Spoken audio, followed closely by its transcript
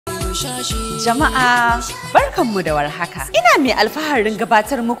Jama'a barkanmu da warhaka. Ina mai alfaharin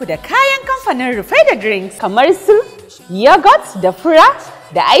gabatar muku da kayan kamfanin Rufaida Drinks kamar su yogurt da fura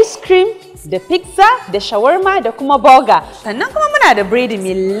da ice cream da pizza da shawarma da kuma burger. Sannan kuma muna da biredi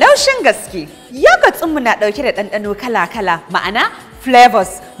mai laushin gaske. Yogurt ɗinmu na ɗauke da ɗanɗano kala-kala, ma'ana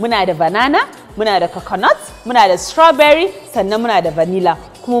flavors. Muna da banana, muna da coconut, muna da strawberry, sannan muna da vanilla,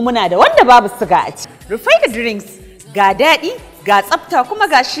 kuma muna da wanda babu suga a ciki. Rufaida Drinks ga daɗi, ga tsafta kuma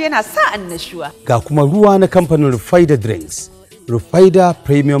gashi yana sa annashuwa. Ga kuma ruwa na kamfanin Rufaida Drinks, Rufaida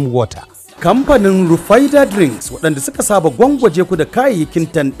Premium Water. Kamfanin Rufaida Drinks waɗanda suka saba gwangwaje ku da kayayyakin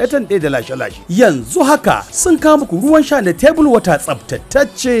tanɗe-tanɗe da lashe-lashe. Yanzu haka sun kawo muku ruwan sha na table water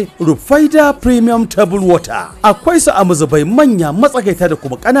tsaftatacce Rufaida Premium Table Water. Akwai su a mazubai manya, matsakaita da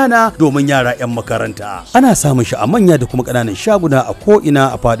kuma ƙanana domin yara 'yan makaranta. Ana samun shi a manya da kuma ƙananan shaguna a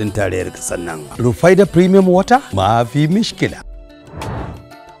ko'ina a faɗin tarayyar ƙasar nan. Rufaida Premium Water ma fi mishkila.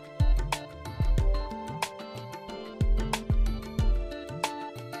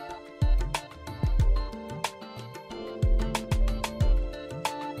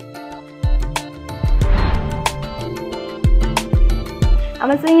 A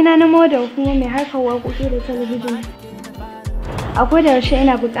matsayina na model kuma mai harkar waƙoƙi da talabijin, a koda yaushe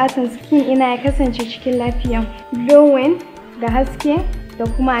ina buƙatar skin ina ya kasance cikin lafiya, glowing da haske da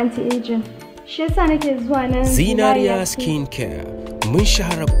kuma anti-aging. Shi yasa nake zuwa nan Zinariya Skin Care mun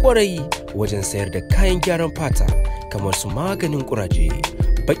shahara kwarai wajen sayar da kayan gyaran fata kamar su maganin kuraje,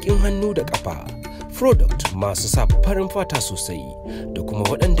 baƙin hannu da ƙafa, product masu sa farin fata sosai da kuma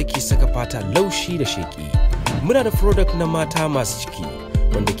waɗanda ke saka fata laushi da sheƙi. Muna da product na mata masu ciki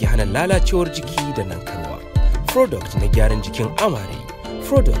wanda ke hana lalacewar jiki da nankarwa, product na gyaran jikin amare,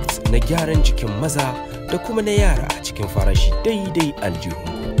 product na gyaran jikin maza da kuma na yara a cikin farashi daidai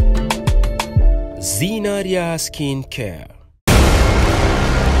aljihunku. Zinariya Skin Care.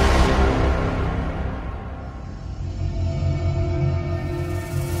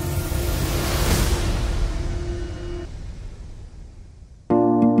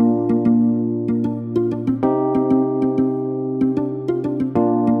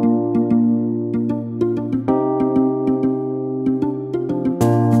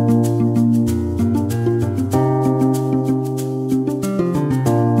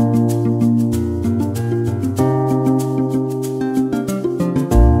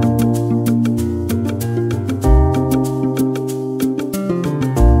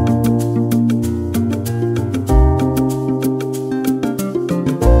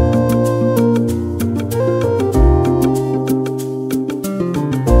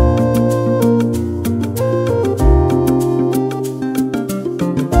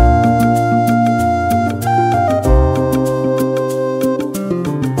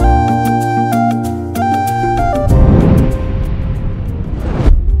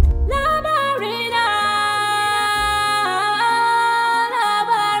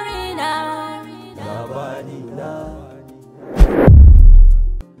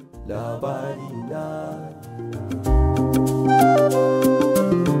 Labarina.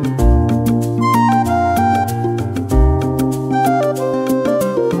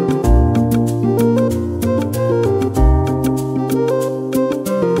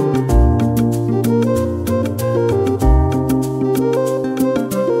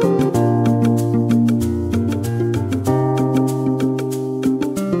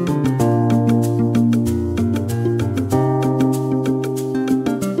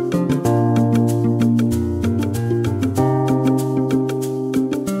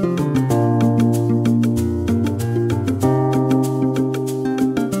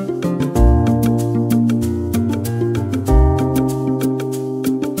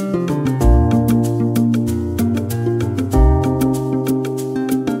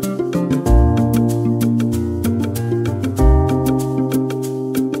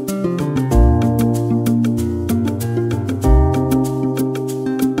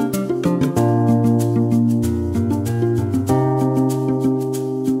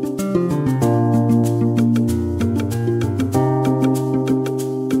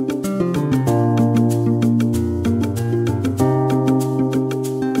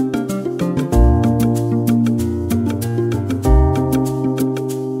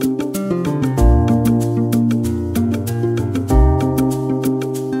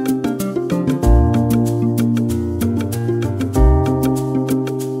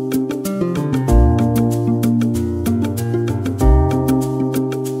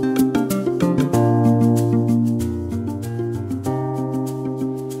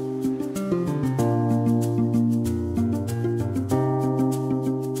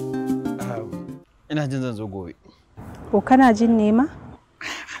 Ina jin zan zo gobe. Ko kana jin nema?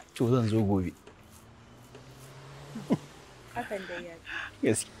 to zan zo gobe. Hakan da ya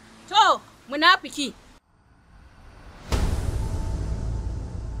Gaskiya. To, munafiki.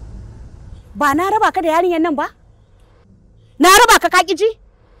 Ba na raba ka da yarinyar nan ba? Na raba ka kaki ji?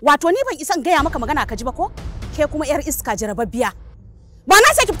 Wato ni ban isa in gaya maka magana ka ji ba ko? Ke kuma yar iska jarababbiya. Ba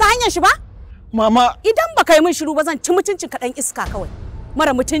na sai ki fita hanyar shi ba? Mama. Idan baka yi min shiru ba zan ci mutuncin ka dan iska kawai. Mara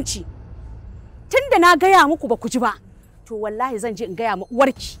mutunci. Tunda na gaya muku ba ku ji ba, to wallahi zan je in gaya ma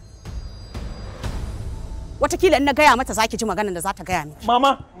uwarki. Watakila in na gaya mata zaki ji maganar da za ta gaya miki.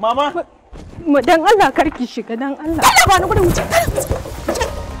 Mama. Dan Allah karki shiga dan Allah. Allah ba ni gudun wuce.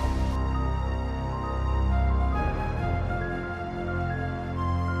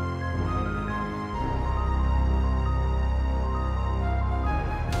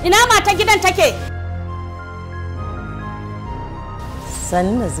 Ina mata gidan take?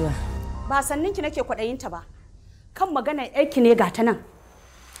 Sannu zuwa. Ba sanninki nake kwaɗayinta ba. Kan maganar yarki ne ga ta nan.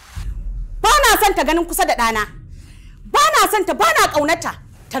 Ba na son ta ganin kusa da ɗana. Ba na son ta, ba na ƙaunata.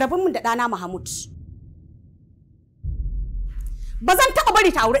 Ta rabu min da ɗana Mahmud. Ba zan taɓa bari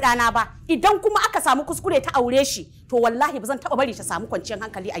ta auri ɗana ba. Idan kuma aka samu kuskure ta aure shi, to wallahi ba zan taɓa bari ta samu kwanciyar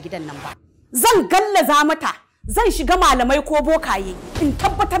hankali a gidan nan ba. Zan gallaza mata. Zan shiga malamai ko bokaye in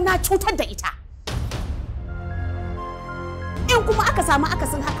tabbatar na cutar da ita. In kuma aka samu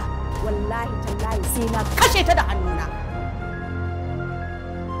akasin haka, wallahi tallahi sai na kashe ta da hannuna.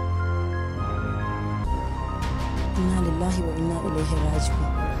 Inna lillahi wa inna ilaihi raji'un.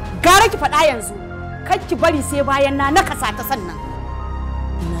 Gara ki faɗa yanzu, kar ki bari sai bayan na nakasa ta sannan.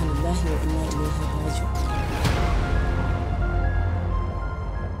 Inna lillahi wa inna ilaihi raji'un.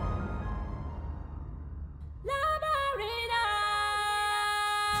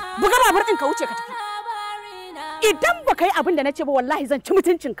 Buga babur ɗin ka wuce ka tafi. Idan baka yi abin da na ce ba wallahi zan ci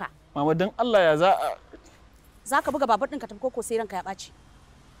mutuncinka. Mama dan Allah ya za a... Za ka buga babur ɗin ka tafi ko sai ranka ya ɓaci.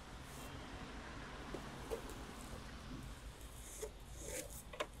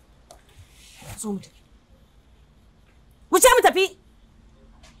 Zo mu tafi. Wuce mu tafi.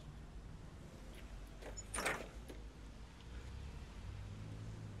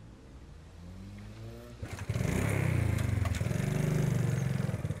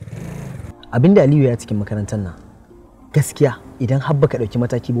 Abinda Aliyu ya cikin makarantar nan gaskiya idan har baka dauki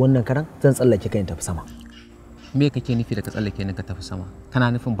mataki ba wannan karan zan tsallake kai tafi sama. Me kake nufi da ka tsallake ni ka tafi sama?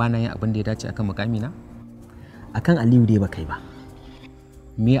 Kana nufin bana yin abin da ya dace akan mukami na? Akan Aliyu dai baka yi ba.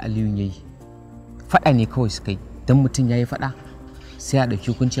 Me Aliyu yayi? Fada ne kawai suka yi. Dan mutum yayi fada sai a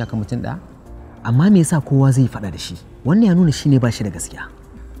dauki hukunci akan mutum da? Amma me yasa kowa zai fada da shi? Wannan ya nuna shine ba shi da gaskiya.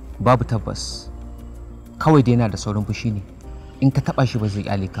 Babu tabbas. Kawai dai yana da saurin fushi ne. In ka taba shi ba zai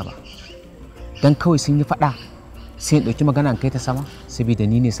kyale ka ba. Dan kawai sun yi fada sai in dauki magana kai ta sama saboda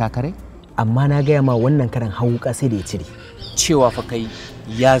ni ne sakare. Amma na gaya ma wannan karan hawuka sai da ya cire. Cewa fa kai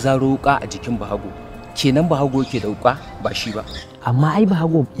ya zaro wuka a jikin Bahago, kenan Bahago yake da wuka ba shi ba. Amma ai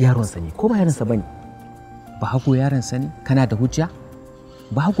Bahago yaronsa ne ko ba yaronsa bane? Bahago yaronsa ne? Kana da hujja?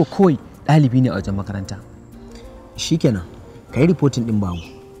 Bahago kawai ɗalibi ne a wajen makaranta. Shikenan kai reporting din Bahago.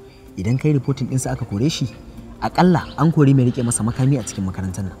 Idan kai reporting din sa aka kore shi, akalla an kore mai rike masa makami a cikin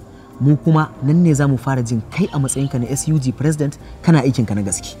makarantar nan. Mu kuma nan ne za mu fara jin kai a matsayinka na SUG president kana aikinka na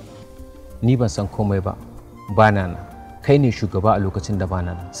gaske. Ni ban san komai ba, bana nan. Kai ne shugaba a lokacin da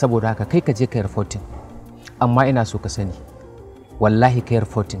bana nan. Saboda haka kai ka je kai reporting. Amma ina so ka sani, wallahi kai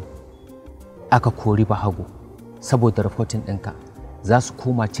reporting aka kori Bahago saboda reporting ɗinka za su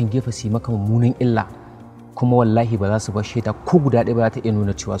koma can gefe su yi maka mummunan illa, kuma wallahi ba za su bar shaida ko guda ɗaya ba za ta iya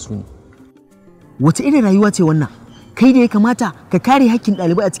nuna cewa su ne. Wace irin rayuwa ce wannan? Kai da ya kamata ka kare hakkin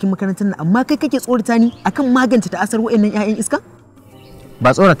ɗalibai a cikin makarantar nan amma kai kake tsorata ni akan magance ta'asar wa'annan 'ya'yan iska?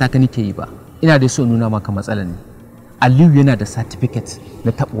 Ba tsorata ka nake yi ba, ina da so nuna maka matsalar ne. Aliyu yana da certificate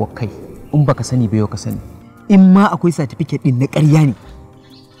na taɓuwar kai, in baka sani ba yau ka sani. In ma akwai certificate ɗin na ƙarya ne.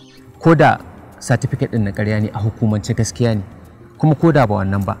 Ko da certificate ɗin na ƙarya ne a hukumance gaskiya ne, kuma ko da ba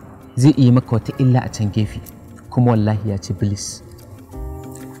wannan ba zai iya maka wata illa a can gefe, kuma wallahi ya ci bilis.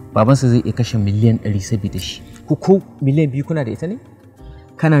 Babansa zai iya kashe miliyan 100 saboda shi. Ko miliyan 2 kuna da ita ne?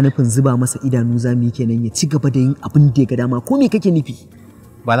 Kana nufin zuba masa idanu za mu yi kenan ya ci gaba da yin abin da ya ga dama ko me kake nufi?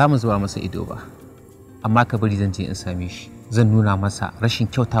 Ba za mu zuba masa ido ba, amma ka bari zan je in same shi, zan nuna masa rashin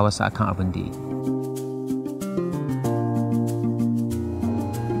kyautawarsa akan abin da ya yi.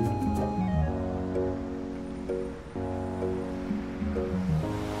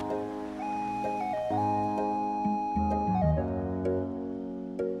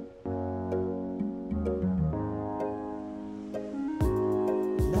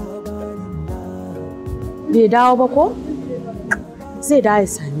 Bai dawo ba ko? Zai dawo ya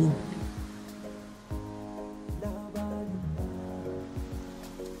same ni.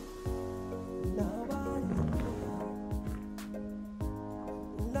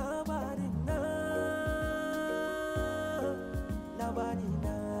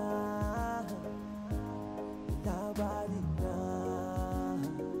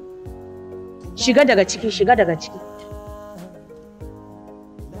 Shiga daga ciki, shiga daga ciki.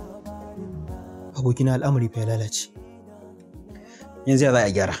 Abokina al'amari fa ya lalace. Yanzu ya za a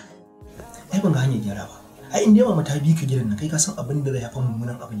gyara? Ai ban ga hanyar gyara ba. Ai in dai mama ta bi ka gidan nan kai ka san abin da zai haifar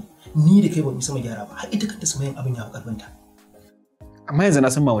mummunan abu ne. Ni da kai ba mu sama gyara ba. Har ita kanta Sumayyan abin ya fi karfinta. Amma yanzu na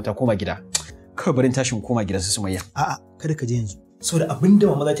san mama ta koma gida. Kawai barin tashin koma gidan su Sumayya. A'a, kada ka je yanzu. Saboda abin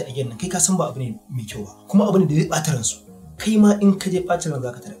da mama za ta yi a gidan nan kai ka san ba abu ne mai kyau ba. Kuma abu ne da zai ɓata ransu. Kai ma in ka je ɓacin ran za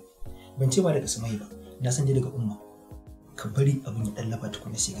ka tare. Ban ce ba daga Sumayya ba. Na san je daga Umma. Ka bari abin ya ɗan lafa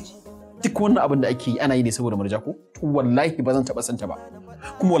tukuna sai ka je. Duk wannan abin da ake yi ana yi ne saboda Murja ko? Wallahi ba zan taɓa santa ba.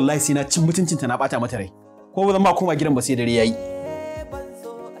 Kuma wallahi sai na cin mutuncinta na ɓata mata rai. Ko ba zan ma koma gidan ba sai dare yayi.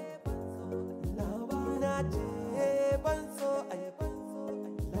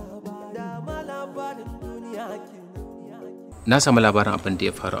 Na samu labarin abin da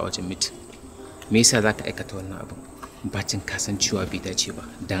ya faru a wajen mit. Me yasa za ka aikata wannan abin? Bacin kasancewa bai dace ba,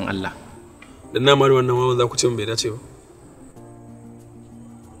 dan Allah. Dan na mari wannan wawan za ku ce bai dace ba.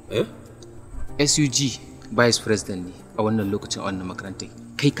 SUG Vice President ne a wannan lokacin a wannan makarantar.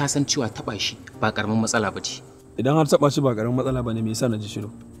 Kai ka san cewa taba shi ba karamin matsala ba ce. Idan har taba shi ba karamin matsala ba ne, me yasa na ji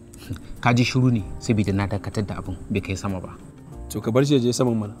shiru? Ka ji shiru ne saboda na dakatar da abin bai kai sama ba. To ka bar shi ya je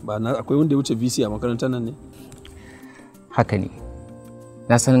saman mana. Ba na akwai wanda ya wuce VC a makarantar nan ne? Haka ne.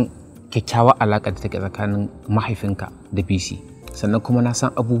 Na san kyakkyawar alaƙa da take tsakanin mahaifinka da BC. Sannan kuma na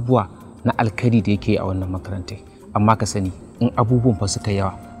san abubuwa na alkhairi da yake a wannan makarantar. Amma ka sani in abubuwan fa suka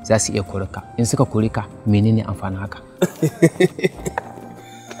yawa za su iya kore ka. In suka kore ka menene amfanin haka?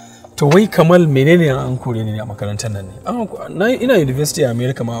 To wai Kamal menene an kore ni a makarantar nan ne? Ina University a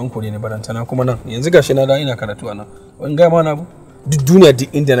America ma an kore ni barantana kuma nan. Yanzu gashi na da ina karatu a nan. Wani ga ma na bu? Duk duniya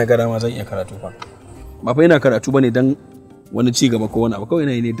duk inda na gara ma zan iya karatu fa. Ba fa ina karatu bane dan wani ci gaba ko wani abu, kawai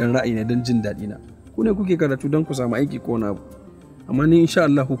ina yi ne dan ra'ayi ne dan jin daɗi na. Ku ne kuke karatu dan ku samu aiki ko wani abu. Amma ni insha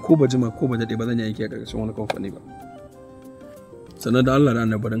Allah ko ba jima ko ba daɗe ba zan yi aiki a ƙarƙashin wani kamfani ba. Sannan da Allah da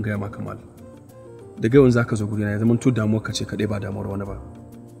annabi dan gaya ma Kamal. Daga yau zaka zo gurina ya zama to damuwar ka ce kaɗai ba damuwar wani ba.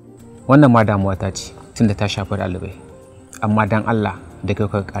 Wannan ma damuwa ta ce tunda ta shafi ɗalibai. Amma dan Allah da kai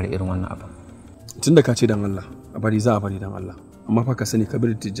ka ƙara irin wannan abu. Tunda ka ce dan Allah, a bari za a bari dan Allah. Amma fa ka sani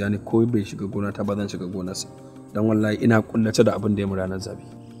Kabir Tijjani ko bai shiga gona ta ba zan shiga gonarsa. Dan wallahi ina kullace da abin da ya mu ranar zabi.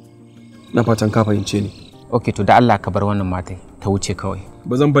 Na fatan ka fahimce ni. Okay, to da Allah ka bar wannan matai ta wuce kawai.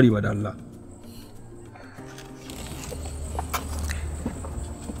 Ba zan bari ba da Allah.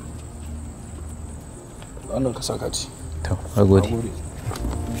 Wannan ka saka ci. To, nagode.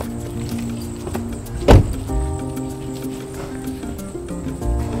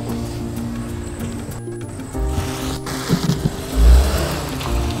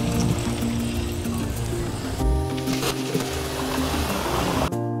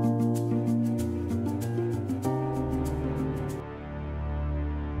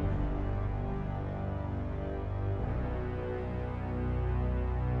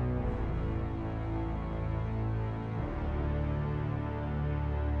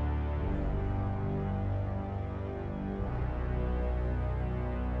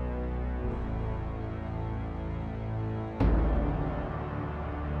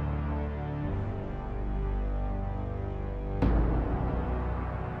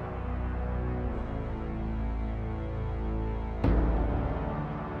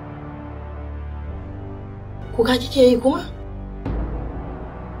 Kuka kike yi kuma?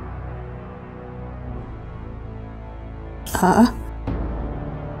 A'a.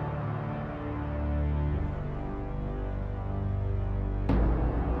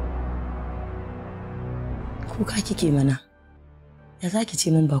 Kuka kike mana? Ya za ki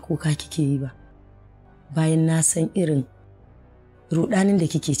ce min ba kuka kike yi ba? Bayan na san irin rudanin da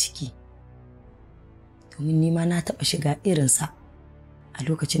kike ciki. Domin ni ma na taɓa shiga irinsa a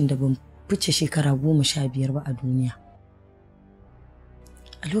lokacin da ban fice shekara 15 ba a duniya.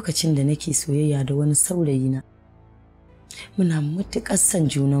 A lokacin da nake soyayya da wani saurayi na, muna matuƙar son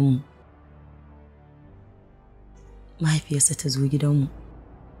junanmu. Mahaifiyarsa ta zo gidanmu,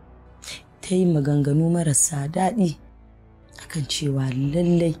 ta yi maganganu marasa daɗi akan cewa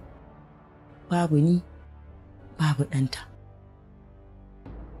lallai babu ni babu ɗanta.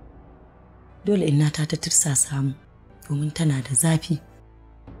 Dole innata ta tirsasa mu domin tana da zafi.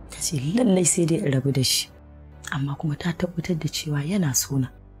 Ta ce lallai sai dai in rabu da shi, amma kuma ta tabbatar da cewa yana sona.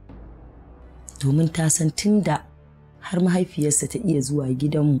 Domin ta san tunda har mahaifiyarsa ta iya zuwa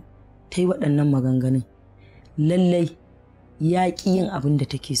gidanmu ta yi waɗannan maganganun, lallai ya ƙi yin abin da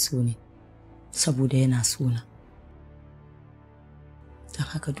take so ne saboda yana sona. Don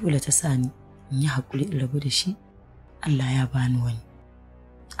haka dole ta sa ni in yi haƙuri in rabu da shi, Allah ya bani wani.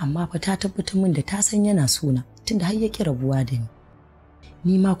 Amma fa ta tabbatar min da ta san yana sona tunda har ya ƙi rabuwa da ni.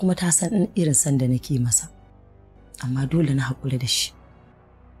 ni ma kuma ta san irin san da nake masa, amma dole na haƙura da shi.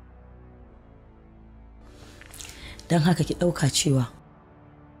 Don haka ki ɗauka cewa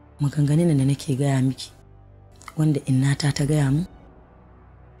maganganun da nake gaya miki wanda innata ta gaya mu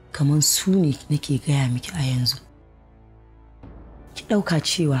kamar su ne nake gaya miki a yanzu. Ki ɗauka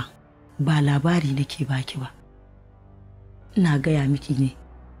cewa ba labari nake baki ba, ina gaya miki ne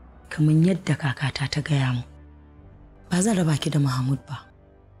kamar yadda kakata ta gaya mu. Ba zan raba ki da Mahmud ba,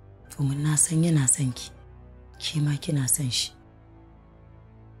 domin na san yana son ki, ke ma kina son shi.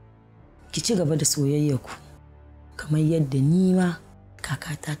 Ki ci gaba da soyayyarku kamar yadda ni ma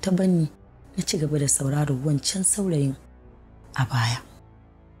kakata ta bani na ci gaba da sauraron wancan saurayin a baya.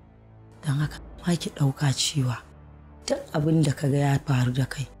 Don haka ma ki ɗauka cewa duk abin da kaga ya faru da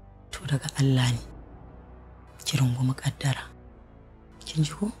kai to daga Allah ne, ki rungumi kaddara. Kin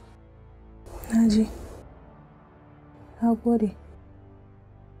ji ko? Na ji. Na gode.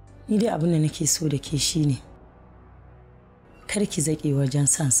 Ni dai abin da nake so da ke shine kar ki zaƙe wajen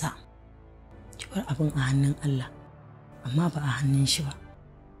sansa, ki bar abin a hannun Allah amma ba a hannun shi ba.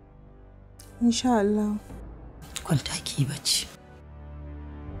 Insha Allah. Kwanta ki bacci.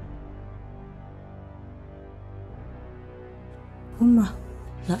 Umma.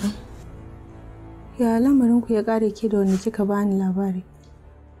 Na'am. Ya lamarin ku ya kare ke da wani kika bani labari?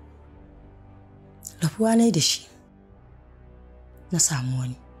 Rabuwa ne da shi. Na samu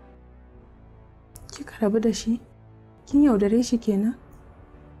wani. Kika rabu da shi? Kin yaudare shi kenan?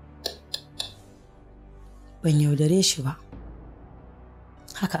 Ban yaudare shi ba.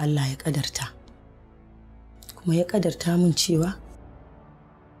 Haka Allah ya kadarta. Kuma ya kadarta min cewa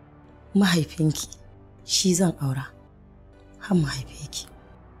mahaifinki shi zan aura. Har mahaifinki.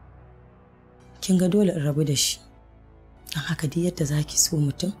 Kin ga dole in rabu da shi. Don haka duk yadda zaki so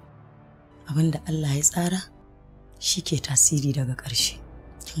mutum, abinda Allah ya tsara shi ke tasiri daga ƙarshe.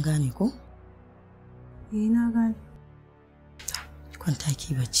 Kin gane ko? Na gane. Kwanta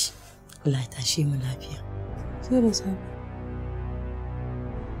ki bacci. Allah ya tashe mu lafiya. Sai da safe.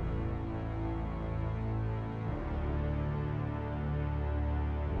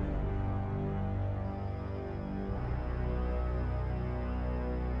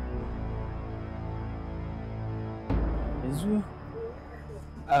 Yanzu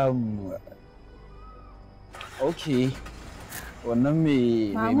okay, wannan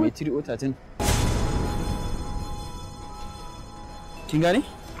mai tiri otatin kin gane?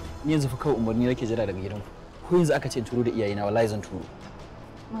 Ni yanzu fa kawai umarni nake jira daga gidanku. Ko yanzu aka ce in turo da iyayena wallahi zan turo.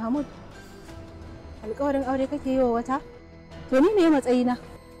 Mahmud, alƙawarin aure kake yi wa wata? To ni me matsayina?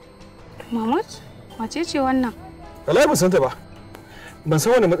 Mahmud, wace ce wannan? Wallahi ban san ta ba. Ban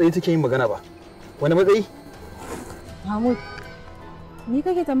san wani matsayi take yin magana ba. Wani matsayi? Mahmud, ni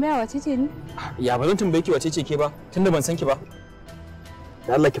kake tambaya wace ce ni? Ya ba zan tambaye ki wace ce ke ba, tunda ban san ki ba.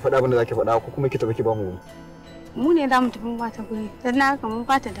 Da Allah ki faɗa abin da zaki faɗa ko kuma ki tafi ki ba mu. Mu ne za mu tafi ba ta guri, dan na haka mun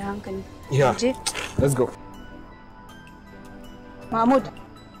bata da hankali. Yeah. Let's go. Mahmud,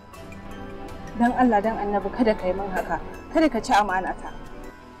 dan Allah dan Annabi kada kai min haka. Kada ka ci amana ta.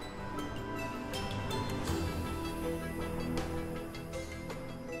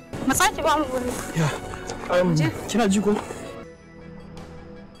 Matsa ki ba mu guri. Yeah. Kina ji ko?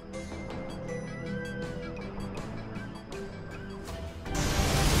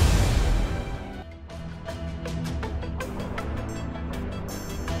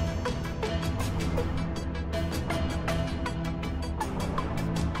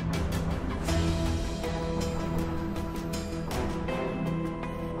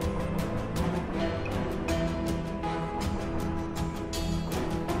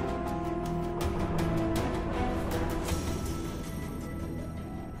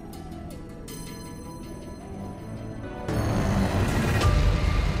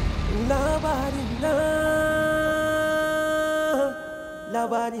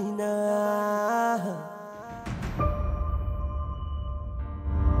 Labarina.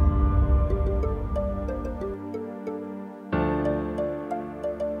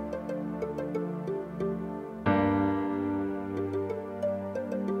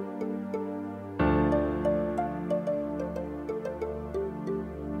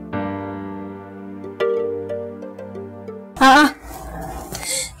 A'a.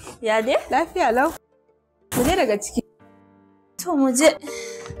 Ya dai? Lafiya lau. Mu je daga ciki. To mu je.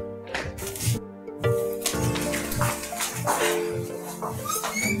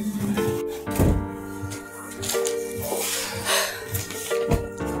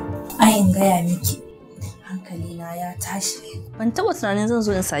 Ayin gaya miki, hankalina ya tashi. Ban taɓa tunanin zan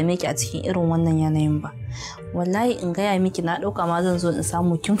zo in same ki a cikin irin wannan yanayin ba. Wallahi in gaya miki na ɗauka ma zan zo in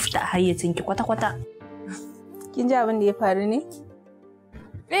samu kin fita a hayyacinki kwata-kwata. Kin ji abin da ya faru ne?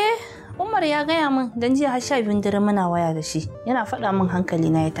 Umar ya gaya min dan jiya har 12 dare muna waya da shi. Yana faɗa min hankali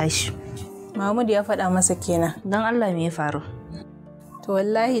na ya tashi. Mahmud ya faɗa masa kenan. Dan Allah me ya faru? To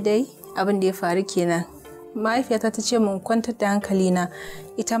wallahi dai abin da ya faru kenan. Mahaifiyata ta ce mun kwantar da hankali na,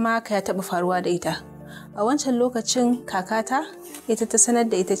 ita ma haka ya taɓa faruwa da ita. A wancan lokacin kakata ita ta sanar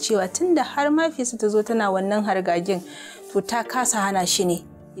da ita cewa tunda har mahaifiyarsa ta zo tana wannan hargagin to ta kasa hana shi ne.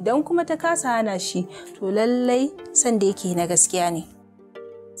 Idan kuma ta kasa hana shi to lallai san da yake na gaskiya ne.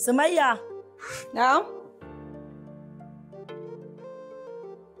 Sumayya. Na'am.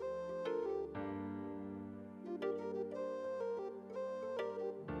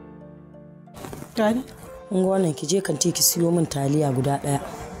 Tani? Mun ga wannan ki je kanti ki siyo min taliya guda ɗaya.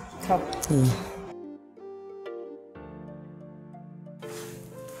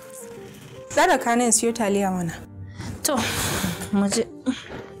 Tsara kanin siyo taliya mana. To, mu je.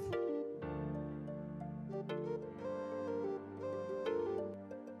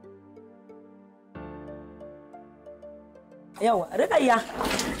 Yau, Rukayya.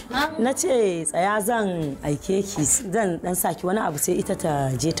 Na ce tsaya zan aike ki zan dan saki wani abu sai ita ta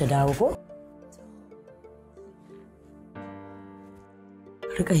je ta dawo ko?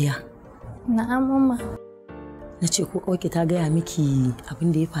 Rukayya. Na'am umma. Na ce ko kawai ta gaya miki abin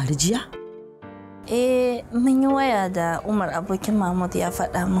da ya faru jiya? Mun yi waya da Umar abokin Mahmud ya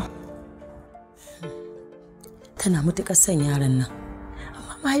faɗa min. Tana matuƙar son yaron nan.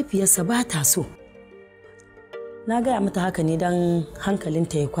 Amma mahaifiyarsa ba ta so. Na gaya mata haka ne don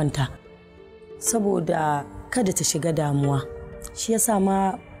hankalinta ya kwanta. Saboda kada ta shiga damuwa. Shi yasa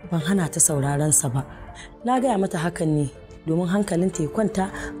ma ban hana ta sauraron sa ba. Na gaya mata hakan ne domin hankalinta ya kwanta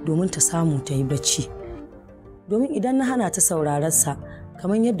domin ta samu ta yi bacci. Domin idan na hana ta sauraron sa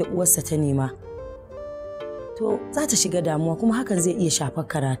kamar yadda uwarsa ta nema, to za ta shiga damuwa kuma hakan zai iya shafar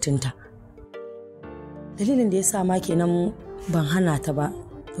karatunta. Dalilin da ya sa ma kenan ban hana ta ba,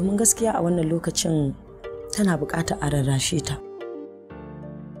 domin gaskiya a wannan lokacin tana buƙatar a rarrashe ta.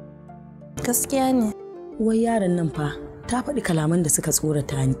 Gaskiya ne. Uwar yaron nan fa ta faɗi kalaman da suka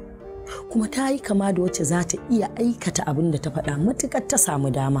tsorata ni, kuma ta yi kama da wacce za ta iya aikata abin da ta faɗa matuƙar ta samu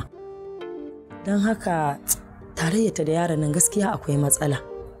dama. Don haka tarayyata da yaron nan gaskiya akwai matsala.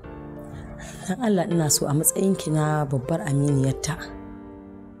 Dan Allah ina so a matsayinki na babbar aminiyarta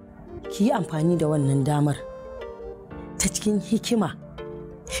ki yi amfani da wannan damar ta cikin hikima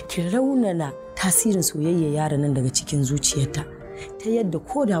ki raunana tasirin soyayya yaron nan daga cikin zuciyarta ta yadda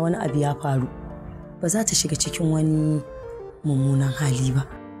ko da wani abu ya faru ba za ta shiga cikin wani mummunan hali ba.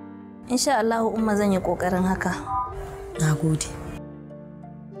 Insha Allah umma zan yi kokarin haka. Nagode.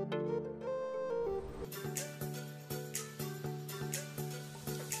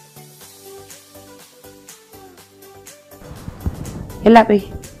 Yallaɓai,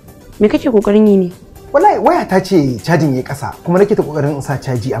 me kake kokarin yi ne? Wallahi waya ta ce cajin ya kasa kuma nake ta kokarin in sa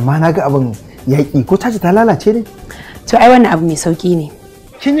caji amma na ga abin yaƙi ko caji ta lalace ne? To ai wannan abu mai sauki ne.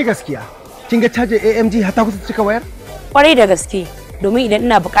 Kin yi gaskiya. Kin ga cajin AMG har ta kusa cika wayar? Kwarai da gaske, domin idan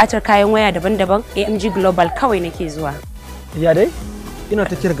ina buƙatar kayan waya daban-daban AMG Global kawai nake zuwa. Ya dai? Ina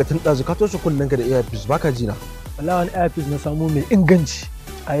ta kira ga tun ɗazu ka toshe kunnen ka da earpiece baka ji na. Wallahi wani earpiece na samu mai inganci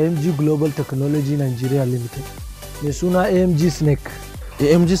a AMG Global Technology Nigeria Limited. Mai suna AMG Snake.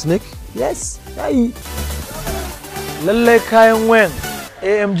 AMG Snake? Yes, yayi. Lallai kayan wayan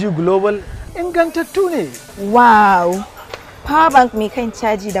AMG Global ingantattu ne. Wow! Power bank mai kan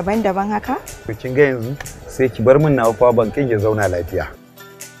caji daban-daban haka? Kin ga yanzu sai ki bar min nawa power bank ya zauna lafiya.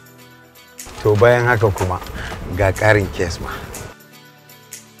 To bayan haka kuma ga ƙarin case ma.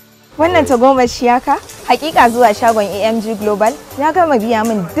 Wannan tagomashi haka? Hakika zuwa shagon AMG Global ya gama biya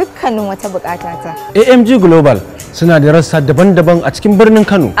min dukkanin wata bukatata. AMG Global suna da rassa daban-daban a cikin birnin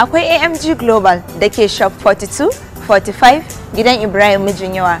Kano. Akwai AMG Global da ke shop 42, 45 gidan Ibrahim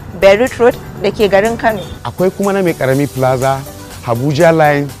Mijinyawa, Beirut Road da ke garin Kano. Akwai kuma na mai karami Plaza, Abuja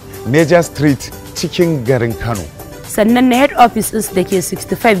Line, Major Street cikin garin Kano. Sannan na head office ɗinsu da ke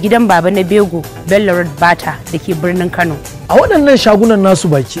 65 gidan Baba na Bego, Bello Road Bata da ke birnin Kano. A waɗannan shagunan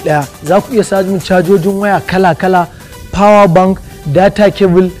nasu baki ɗaya za ku iya samun cajojin waya kala-kala, power bank, data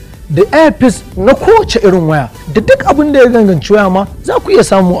cable, da earpiece na kowace irin waya da duk abin da ya ganganci waya ma za ku iya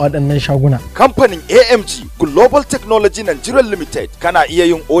samu a waɗannan shaguna. Kamfanin AMG Global Technology Nigeria Limited kana iya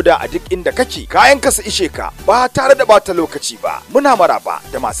yin oda a duk inda kake kayan ka su ishe ka ba tare da bata lokaci ba. Muna maraba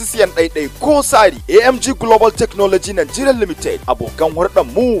da masu siyan ɗaiɗai ko sari. AMG Global Technology Nigeria Limited abokan hurɗar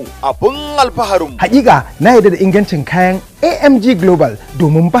mu abun alfaharin mu. Hakika na yarda da ingancin kayan AMG Global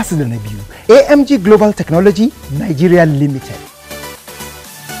domin ba su da na biyu. AMG Global Technology Nigeria Limited.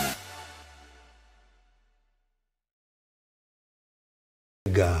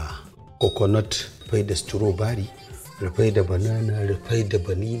 Ga coconut fai da strawberry rufai da banana, rufai da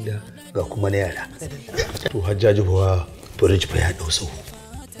vanilla ga kuma na yara. To Hajjaji kuwa fridge fa ya dau sahu.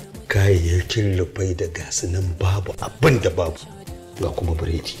 Kayayyakin rufai da gasu nan babu abin da babu. Ga kuma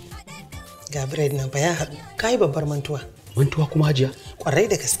biredi. Ga biredi nan fa ya haɗu. Kai babbar mantuwa. Mantuwa kuma Hajiya? Kwarai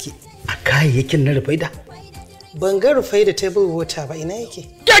da gaske. A kayayyakin na rufai da? Ban ga rufai da table water ba, ina yake?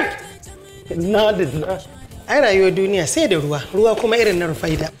 Na da ai rayuwar duniya sai da ruwa, ruwa kuma irin na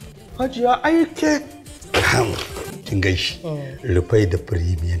rufaida. Hajiya aike. Kin gaishe. Rufaida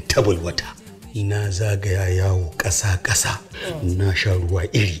premium table water. Na zagaya yawo ƙasa-ƙasa. Na sha ruwa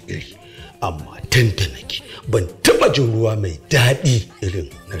iri-iri. Amma tanta nake ban taba jin ruwa mai daɗi irin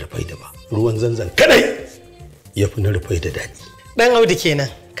na rufaida ba. Ruwan zanzan kadai yafi na rufaida daɗi. Dan Audu kenan.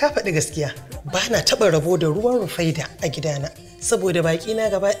 Ka faɗi gaskiya. Ba na taɓa rabo da ruwan rufaida a gidana. Saboda baki na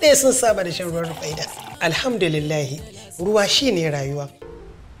gaba ɗaya sun saba da shan ruwan rufaida. Alhamdulillahi, ruwa shine rayuwa.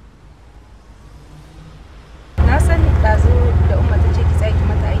 Na san ɗazu da Umma ta ce ki tsaya ki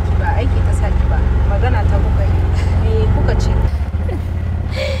mata aiki ba aiki ta saki ba. Magana ta kuka yi. Me kuka ce?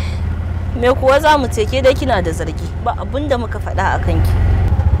 Me kuwa za mu ce ke dai kina da zargi ba abin da muka faɗa a kanki.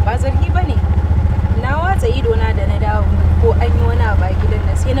 Ba zargi ba ne. Na watsa idona da na dawo ko an yi wani abu a gidan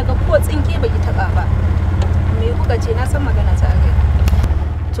nan sai na ga ko tsinke baki taɓa ba. Me kuka ce na san magana ta gai.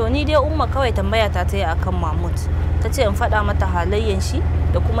 To ni dai Umma kawai tambaya ta yi akan Mahmud. Ta ce in faɗa mata halayyan shi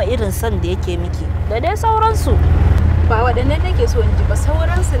da kuma irin son da yake miki da dai sauransu. Ba waɗannan nake so in ji ba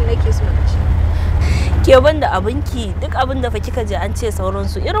sauransu nake so in ji. Ke banda abinki duk abin da fa kika je an ce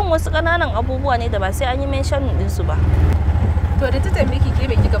sauransu irin wasu ƙananan abubuwa ne da ba sai an yi mention din su ba. To da ta tambaye ki ke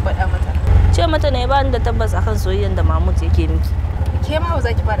me kika faɗa mata? Ce mata ne ba ni da tabbas akan soyayyen da Mahmud yake miki. Ke ma ba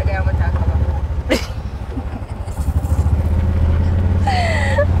za ki fara gaya mata haka ba.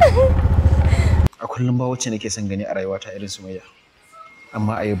 A kullum ba wacce nake son gani a rayuwata irin Sumayya.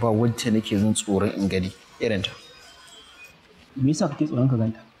 Amma a yau ba wacce nake jin tsoron in gani irin ta. Me yasa kake tsoron ka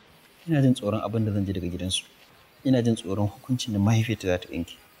ganta? Ina jin tsoron abin da zan ji daga gidansu. Ina jin tsoron hukuncin da mahaifiyarta za ta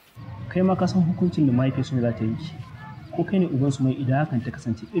yanke. Kai ma ka san hukuncin da mahaifiyarsu za ta yanke. Ko kai ne uban su mai idan hakan ta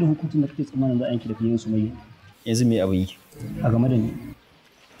kasance irin hukuncin da kake tsammanin za a yanke daga gidansu mai. Yanzu me abin yi? A game da ni.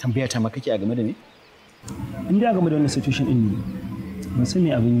 Tambaya ta ma kake a game da me? In dai a game da wannan situation din ne. Ban san me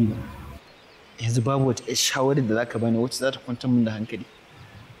abin yi ba. Yanzu babu wata shawarar da zaka bani wacce za ta kwantar min da hankali.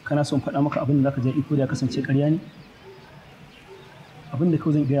 Kana son faɗa maka abin da zaka je iko da ya kasance ƙarya ne? Abin da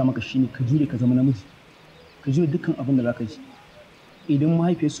kawai zan gaya maka shine ka jure ka zama namiji. Ka jure dukkan abin da zaka ji. Idan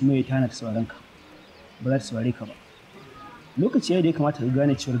mahaifiyarsu mai ta hana ta sauraron ka, ba za ta saurare ka ba. Lokaci yayi da ya kamata ka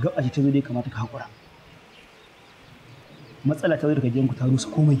gane cewa gaba ta zo da ya kamata ka haƙura. Matsala ta zo daga gidanku ta rusa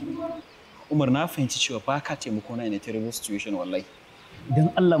komai. Umar na fahimci cewa ba ka taimako na in a terrible situation wallahi.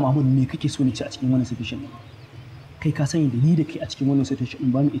 Idan Allah Mahmud me kake so ni ci a cikin wannan situation? Kai ka sani da ni da kai a cikin wannan situation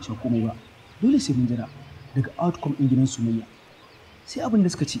ba mu iya cewa komai ba. Dole sai mun jira daga outcome din gidan Sumayya. Sai abin da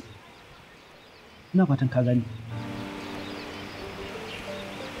suka ce. Ina fatan ka gane.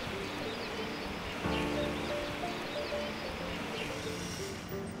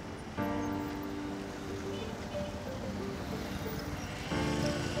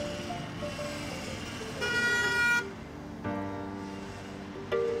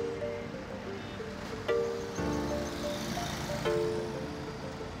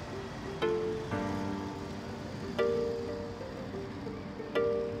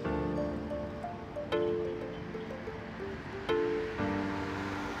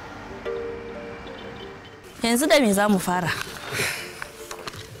 Yanzu da me za mu fara?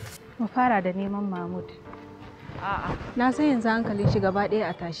 Mu fara da neman Mahmud. A'a. Na san yanzu hankalin shi gaba ɗaya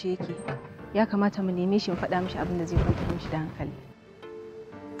a tashe yake. Ya kamata mu neme shi mu faɗa mishi abin da zai kwantar mishi da hankali.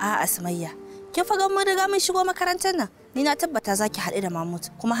 A'a Sumayya, kin fa ga mun riga mun shigo makarantar nan. Ni na tabbata zaki haɗu da Mahmud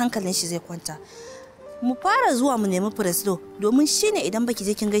kuma hankalin shi zai kwanta. Mu fara zuwa mu nemi Presdo domin shine idan baki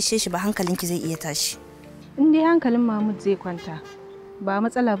je kin gaishe shi ba hankalinki zai iya tashi. In dai hankalin Mahmud zai kwanta, ba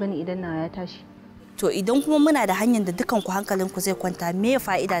matsala bane idan na ya tashi. To idan kuma muna da hanyar da dukan ku hankalinku zai kwanta me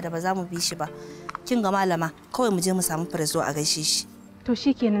fa'ida da ba za mu bi shi ba. Kin ga malama kawai mu je mu samu Presdo a gaishe shi. To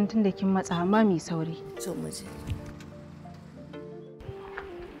shikenan tunda kin matsa amma mi sauri. To mu je.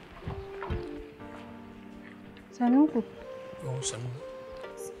 Sanunku. Oh, sanu.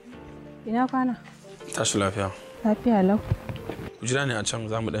 Ina kwana? Tashi lafiya. Lafiya lau. Ku jira ne a can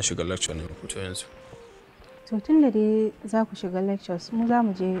za mu dan shiga lecture ne ku to yanzu. To tun da dai za ku shiga lectures mu za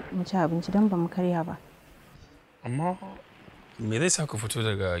mu je mu ci abinci don ba mu karya ba. Amma me zai sa ku fito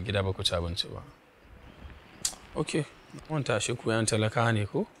daga gida ba ku ci abinci ba? Ok, wanta shi ku yan talaka ne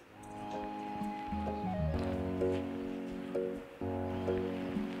ko?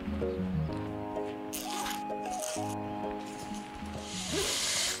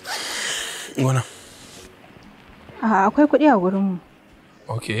 Gona. Akwai kuɗi a gurinmu.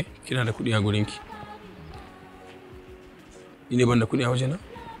 Ok, kina da kuɗi a gurinki. Ni ne ban da kuɗi a wajena?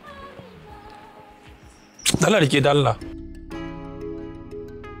 Dala da ke da Allah.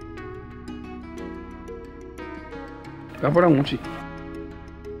 Gafaran wuce.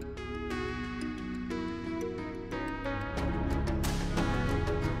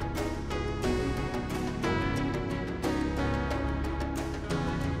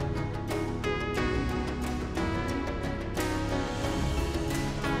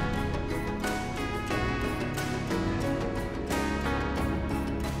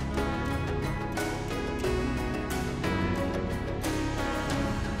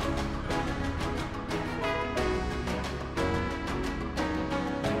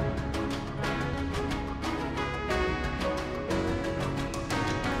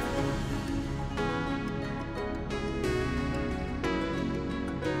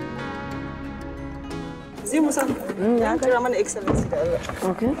 Zai musa. Ya kira mana excellency da Allah.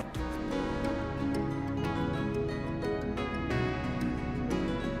 Okay.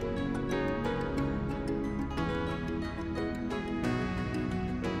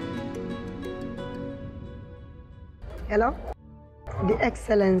 Hello? The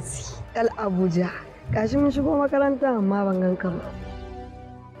Excellency, El Abuja. Gashi mun shigo makaranta amma ban ganka ba.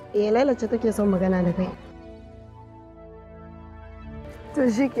 Laila ce take son magana da kai. To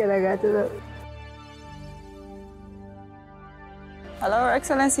shi ke daga ta da. Hello,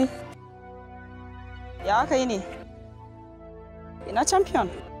 Excellency. Ya aka yi ne? Ina champion?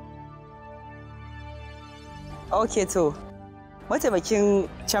 Okay, to. Mataimakin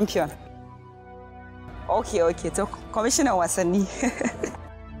champion. Okay, to. Kwamishinan wasanni.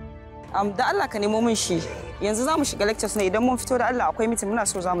 Da Allah ka nemo min shi. Yanzu za mu shiga lectures ne idan mun fito da Allah akwai meeting muna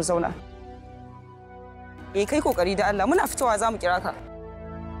so za mu zauna. Kai kokari da Allah muna fitowa za mu kira ka.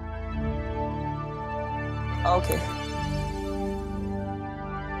 Okay.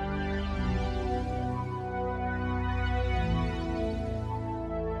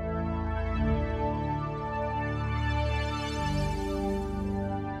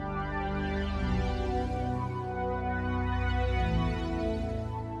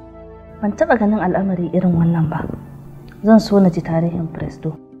 Ban taɓa ganin al'amari irin wannan ba. Zan so na ji tarihin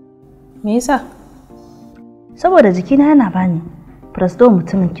Presdo. Me yasa? Saboda jikina yana bani. Presdo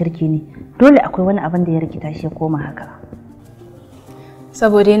mutumin kirki ne. Dole akwai wani abin da ya rikita shi ya koma haka.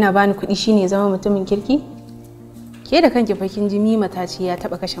 Saboda yana bani kuɗi shine zama mutumin kirki? Ke da kanki fa kin ji Mima ta ce ya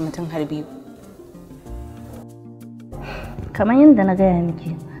taɓa kashe mutum har biyu. Kamar yadda na gaya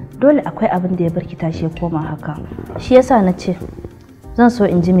miki, dole akwai abin da ya birkita shi ya koma haka. Shi yasa na ce zan so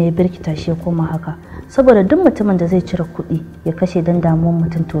in ji me ya birkita shi ya koma haka, saboda duk mutumin da zai cire kuɗi ya kashe don damuwar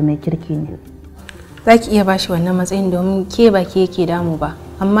mutum to mai kirki ne. Za ki iya bashi wannan matsayin domin ke ba ke yake damu ba,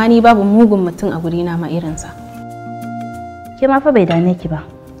 amma ni babu mugun mutum a gurina ma irinsa. Ke ma fa bai dane ki ba,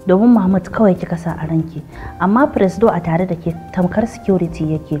 domin Mahmud kawai kika sa a ranki, amma Presdo a tare da ke tamkar security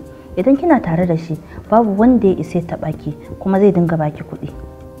yake. Idan kina tare da shi babu wanda ya isa taɓa ki kuma zai dinga baki kuɗi.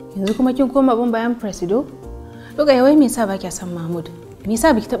 Yanzu kuma kin koma bin bayan Presdo? Doga yawai me yasa baki son Mahmud? Me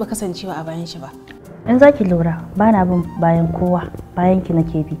yasa baki taba kasancewa a bayan shi ba? In zaki lura bana bin bayan kowa, bayan ki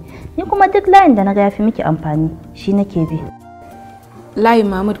nake bi. Ni kuma duk layin da naga yafi miki amfani shi nake bi. Layin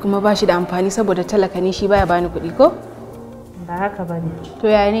Mahmud kuma ba shi da amfani saboda talaka ne shi baya bani kuɗi ko? Ba haka bane. To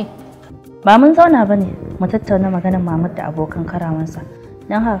yaya ne? Ba mun zauna bane mu tattauna maganar Mahmud da abokan karamansa.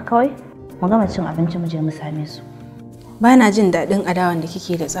 Dan haka kawai mu gama cin abinci mu je mu same su. Bana jin daɗin adawan da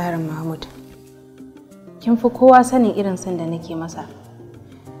kike da tsarin Mahmud. Kin fi kowa sanin irin san da nake masa.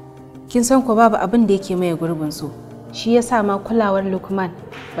 Kin san ko babu abin da yake maye gurbin su. Shi yasa ma kulawar Lukman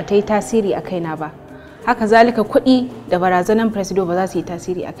ba ta yi tasiri a kaina ba. Haka zalika kuɗi da barazanan Presido ba za su yi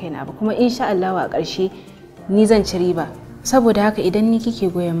tasiri a kaina ba. Kuma insha Allah a ƙarshe ni zan ci riba. Saboda haka idan ni kike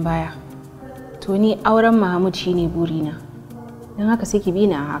goyon baya, to ni auren Mahmud shine burina. Don haka sai ki bi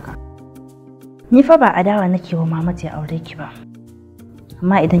ni a haka. Ni fa ba adawa nake wa Mahmud ya aure ki ba.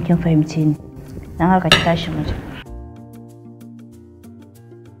 Amma idan kin fahimce ni, dan haka ki tashi mu je.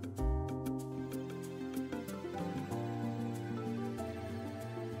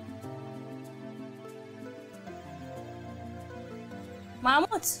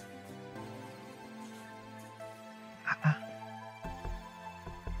 Mahmud.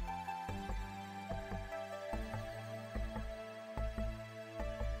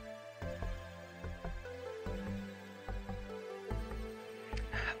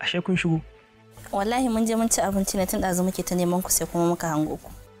 Ashe kun shigo? Wallahi mun je mun ci abinci ne tun ɗazu muke ta neman ku sai kuma muka hango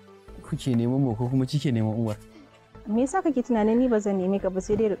ku. Kuke neman mu ko kuma kike neman Umar? Me yasa kake tunanin ni ba zan neme ka ba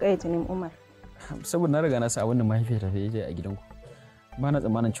sai dai Ruqayya ta nemi Umar? Saboda na riga na sa abin da mahaifiyarta ta yi a gidanku. Ba na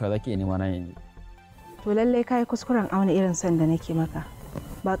tsammanin cewa zaki iya nema na yanzu. To lallai kai kuskuren auna irin son da nake maka.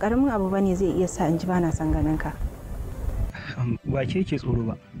 Ba karamin abu bane zai iya sa in ji bana son ganin ka. Ba ke yake tsoro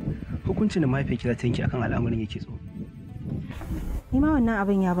ba. Hukuncin da mahaifiyarki za ta yanke akan al'amarin yake tsoro. Ni ma wannan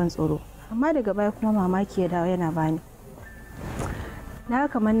abin ya ban tsoro, amma daga baya kuma mamaki ya dawo yana bani. Na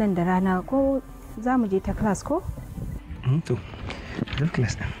kamar nan da rana ko za mu je ta class ko? To, zan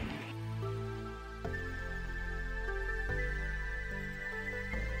class ɗin.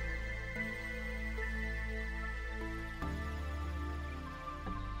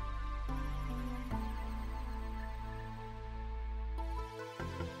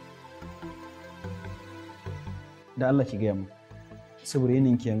 Da Allah ki gaya mu, saboda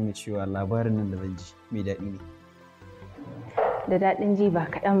yanayin ki ya nuna cewa labarin nan da zan ji mai daɗi ne. Da daɗin ji ba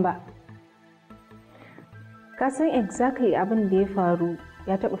kaɗan ba. Ka san exactly abin da ya faru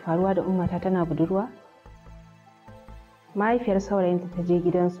ya taɓa faruwa da ummata tana budurwa? Mahaifiyar saurayinta ta je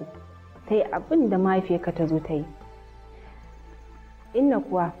gidansu, ta yi abin da mahaifiyarka ta zo ta yi. Inna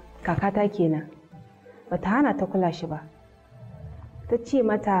kuwa kakata kenan, ba ta hana ta kula shi ba. Ta ce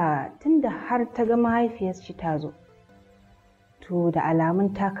mata tunda har ta ga mahaifiyar shi ta zo, to da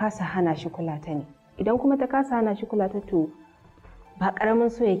alamun ta kasa hana shi kula ta ne. Idan kuma ta kasa hana shi kula ta to ba ƙaramin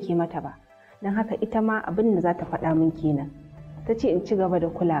so yake mata ba. Don haka ita ma abin da za ta faɗa min kenan. Ta ce in ci gaba da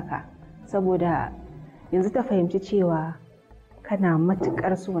kula ka, saboda yanzu ta fahimci cewa kana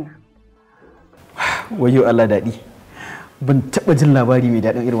matuƙar sona. Wayo Allah daɗi. Ban taɓa jin labari mai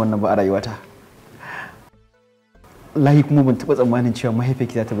daɗin irin wannan ba a rayuwata. Lahi kuma ban taɓa tsammanin cewa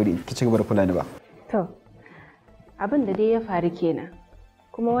mahaifiyarki za ta bari ki ci gaba da kula ni ba. To, abin da dai ya faru kenan.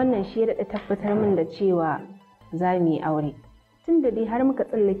 Kuma wannan shi ya daɗa tabbatar min da cewa za mu yi aure. Tun da dai har muka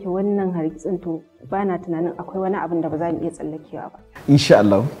tsallake wannan hargitsin to ba na tunanin akwai wani abin da ba za mu iya tsallakewa ba. Insha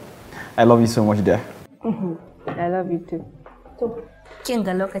Allah. I love you so much dear. I love you too. To, kin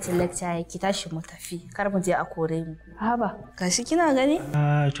ga lokacin lecture ya ki tashi mu tafi kar mu je a kore mu. Haba, gashi kina gani?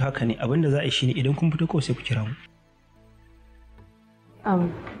 To haka ne, abin da za a yi shine idan kun fito kawai sai ku kira mu.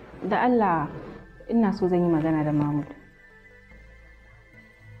 Da Allah ina so zan yi magana da Mahmud.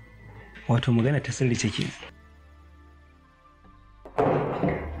 Wato magana ta sirri ce ke.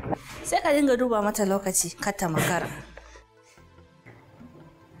 Sai ka dinga duba mata lokaci kar ta makara.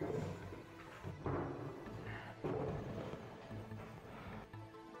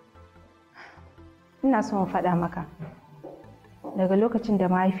 Ina so in faɗa maka daga lokacin da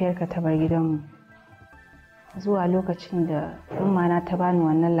mahaifiyarka ta bar gidanmu zuwa lokacin da ummana ta bani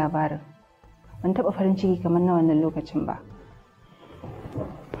wannan labarin ban taɓa farin ciki kamar na wannan lokacin ba.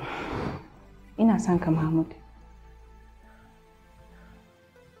 Ina son ka Mahmud.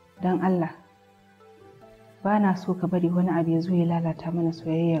 Don Allah ba na so ka bari wani abu ya zo ya lalata mana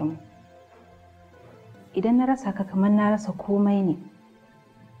soyayyarmu. Idan na rasa ka kamar na rasa komai ne.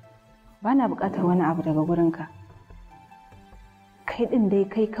 Ba na buƙatar wani abu daga gurinka. Kai ɗin dai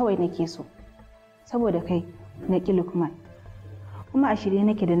kai kawai nake so, saboda kai na ƙi Lukman. Kuma a shirye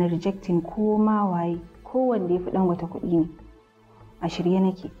nake da na rejecting ko ma waye ko wanda ya fi ɗan wata kuɗi ne. A shirye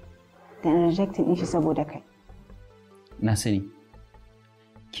nake da na rejecting ɗin shi saboda kai. Na sani,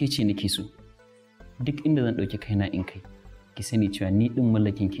 ke ce nake so. Duk inda zan ɗauki kaina in kai, ki sani cewa ni ɗin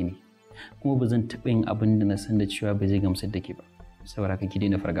mallakin ki ne. Kuma ba zan taɓa yin abin da na san da cewa ba zai gamsar da ke ba. Saboda haka ki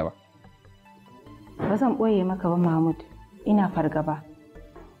daina fargaba. Ba zan ɓoye maka ba Mahmud, ina fargaba.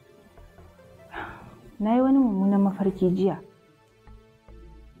 Na yi wani mummunan mafarki jiya.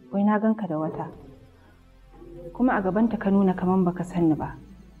 Wai na ganka da wata. Kuma a gabanta ka nuna kaman baka sanni ba.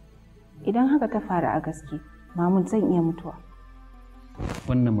 Idan haka ta faru a gaske, Mahmud zan iya mutuwa.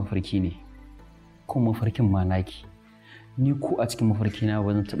 Wannan mafarki ne, kuma mafarkin ma naki. Ni ko a cikin mafarki na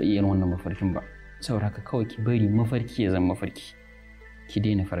ba zan taɓa yin wannan mafarkin ba. Saboda haka kawai ki bari mafarki ya zama mafarki. Ki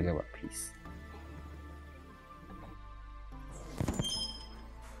daina fargaba, please.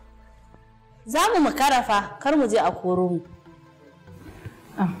 Za mu makara fa, kar mu je a koro mu.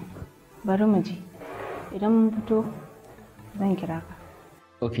 Bari mu je. Idan mun fito zan kira ka.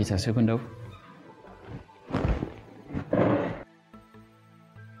 Okay, ta sai kun dawo.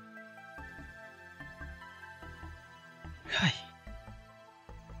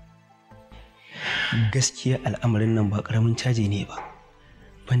 Gaskiya al'amarin nan ba karamin caje ne ba.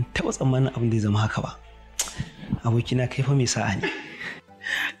 Ban taɓa tsammanin abin da ya zama haka ba. Abokina kai fa mai sa'a ne.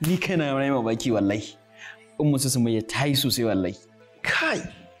 Ni kaina na yi mamaki wallahi. Ummu su Sumayya ta yi sosai wallahi. Kai.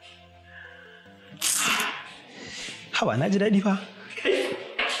 Haba na ji daɗi fa.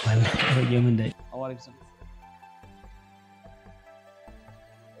 Wallahi ya rage min daɗi.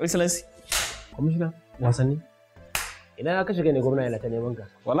 Excellency. Kwamishina, wasanni. Ina aka shiga ne gwamna yana ta neman ka.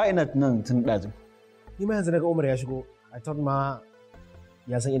 Wallahi ina nan tun ɗazu. Ni ma yanzu daga Umar ya shigo. I thought ma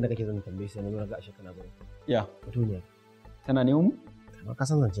ya san inda kake zan tambaye sai na nuna ga ashe kana gurin. Ya, Mutuniya. tana neman mu? Ba ka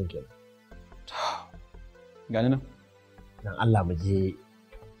san zancen kenan. Gani nan. Dan Allah mu je.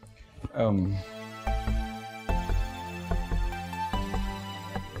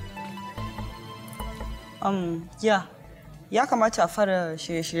 Ya kamata a fara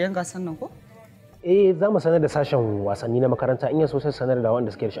shirye-shiryen gasar nan ko? Za mu sanar da sashen wasanni na makaranta in ya so sai sanar da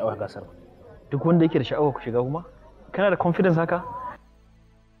wanda suke da sha'awar gasar. Duk wanda yake da sha'awar ku shiga kuma? Kana da confidence haka?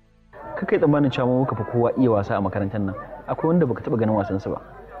 Kakai tsammanin cewa muka fi kowa iya wasa a makarantar nan. Akwai wanda baka taba ganin wasansu ba.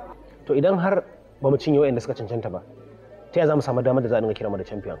 To idan har ba mu cinye wayanda suka cancanta ba, ta yaya za mu samu damar da za a dinga kira mu da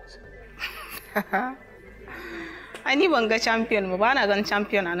champions? Ai ni ban ga champion ba na gan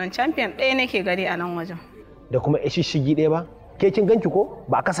champion a nan. Champion ɗaya nake gari a nan wajen. Da kuma shishigi ɗaya ba? Ke kin ganki ko?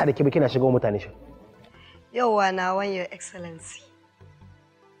 Ba a kasa da ke ba kina shiga mutane shi. Yauwa na wan your excellency.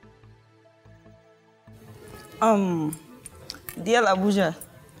 Diyal Abuja.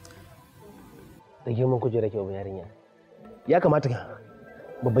 Da girman kujera ke babban yarinya. Ya kamata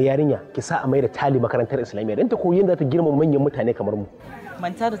babban yarinya ki sa a mai da tali makarantar Islamiyya don ta koyi yadda ta girma manyan mutane kamar mu.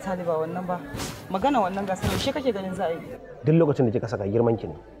 Manta da tali ba wannan ba. Magana wannan gasar shi kake ganin za a yi. Duk lokacin da kika saka girman ki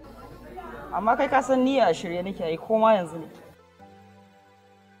ne. Amma kai ka san niyya a shirye nake yi ko ma yanzu ne.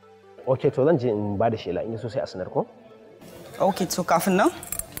 Ok, to zan je in ba da shela in so sai a sanar ko? Ok, to kafin nan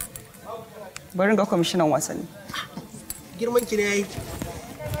bari ga kwamishinan wasanni. Girman ki ne yayi.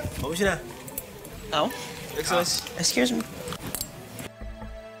 Kwamishina. Au. Excellency. Excuse me.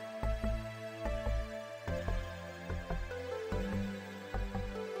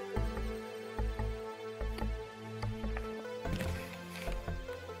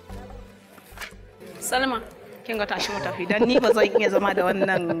 Salma, kin ga tashi mu tafi dan ni ba zan iya zama da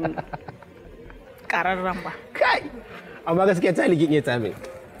wannan ƙararren ba. Kai! Amma gaskiya ta ligin iya tame.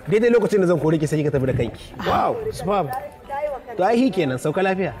 Daidai lokacin da zan kore ki sai ka tafi da kanki. Wow, superb. To ai kenan sauka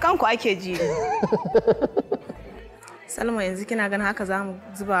lafiya. Kanku ake ji. Salma yanzu kina ganin haka za mu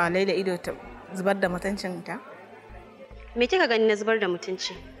zuba Laila ido ta zubar da mutuncin ta? Me kika gani na zubar da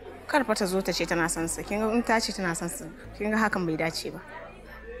mutunci? Kar fa ta zo ta ce tana son sa. Kin ga in ta ce tana son sa. Kin ga hakan bai dace ba.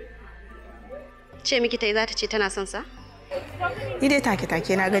 Ce miki tai za ta ce tana son sa? Ni dai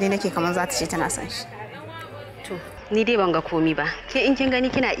take na gani nake kamar za ta ce tana son shi. To, ni dai ban ga komi ba. Ke in kin gani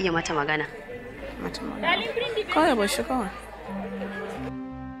kina iya mata magana. Mata magana. Kawai ba shi kawai.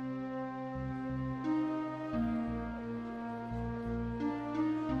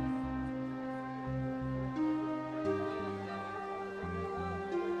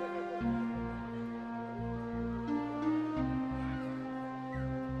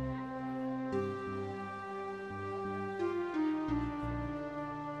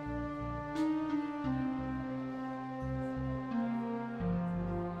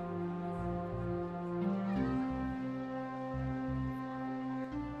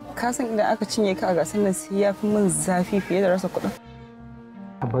 Ka san idan aka cinye ka a gasar nan sai ya fi min zafi fiye da rasa kuɗin.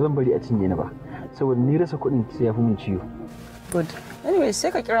 Ba zan bari a cinye ni ba, saboda ni rasa kuɗin sai ya fi min ciwo. Good. Anyway,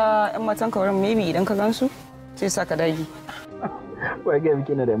 sai ka kira 'yan matan ka wurin maybe idan ka gansu sai sa ka dage. Wai ga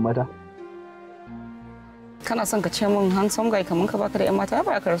miki na da 'yan mata? Kana son ka ce min handsome guy kaman ka baka da 'yan mata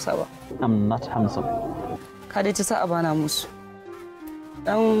ba ka rasa ba. I'm not handsome. Ka dai ci sa'a bana musu.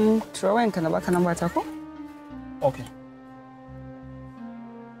 Dan turawayen ka na baka nan bata ko? Okay.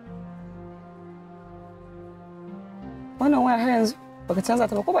 Wannan waya har yanzu baka canza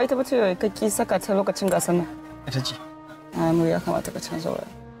ta ba ko ba ita ba ce kake saka ta lokacin gasar nan? Ita ce. Mu ya kamata ka canza waya.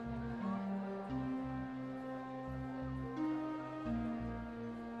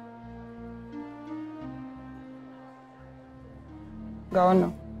 Ga wannan.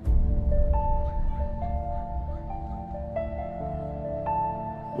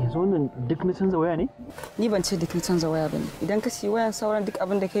 Yanzu wannan duk na canza waya ne? Ni ban ce duk na canza waya bane. Idan ka siyi wayan sauran duk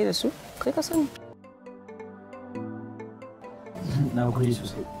abin da kai da su, kai ka sani. Na gode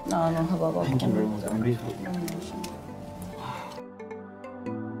sosai. No, haba ba. Thank you very much. I'm grateful.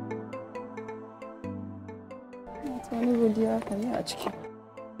 Wani godiya ka ne a ciki.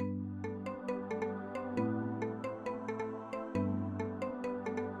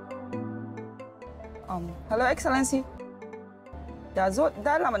 Hello, Excellency. Da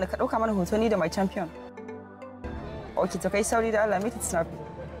Allah mana ka ɗauka mana hoto ni da my champion. Okay, to kai sauri da Allah, meet it snap.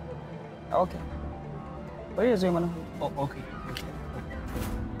 Okay. Bari ya zo yi mana hoto. Oh, okay.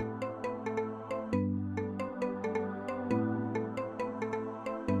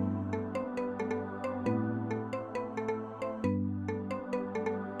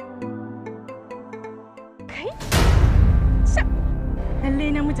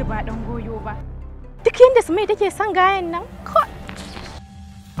 Lallai namiji ba dan goyo ba. Duk yanda Sumai take son gayan nan, ko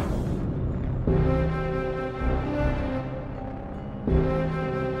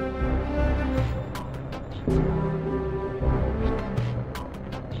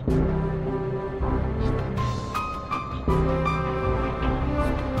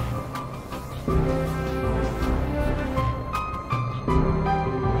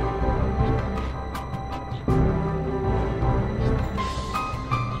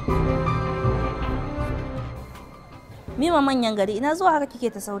Mima manyan gari ina zuwa haka kike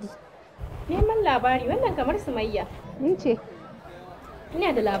ta sauri. Neman labari wannan kamar Sumayya. Ni ce.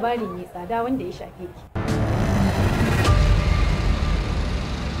 Ina da labari mai tsada wanda ya shafe ki.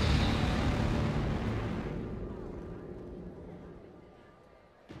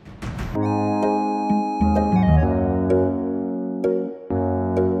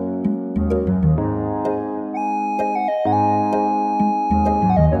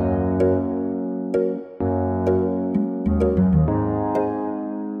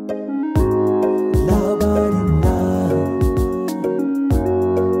 Labarina.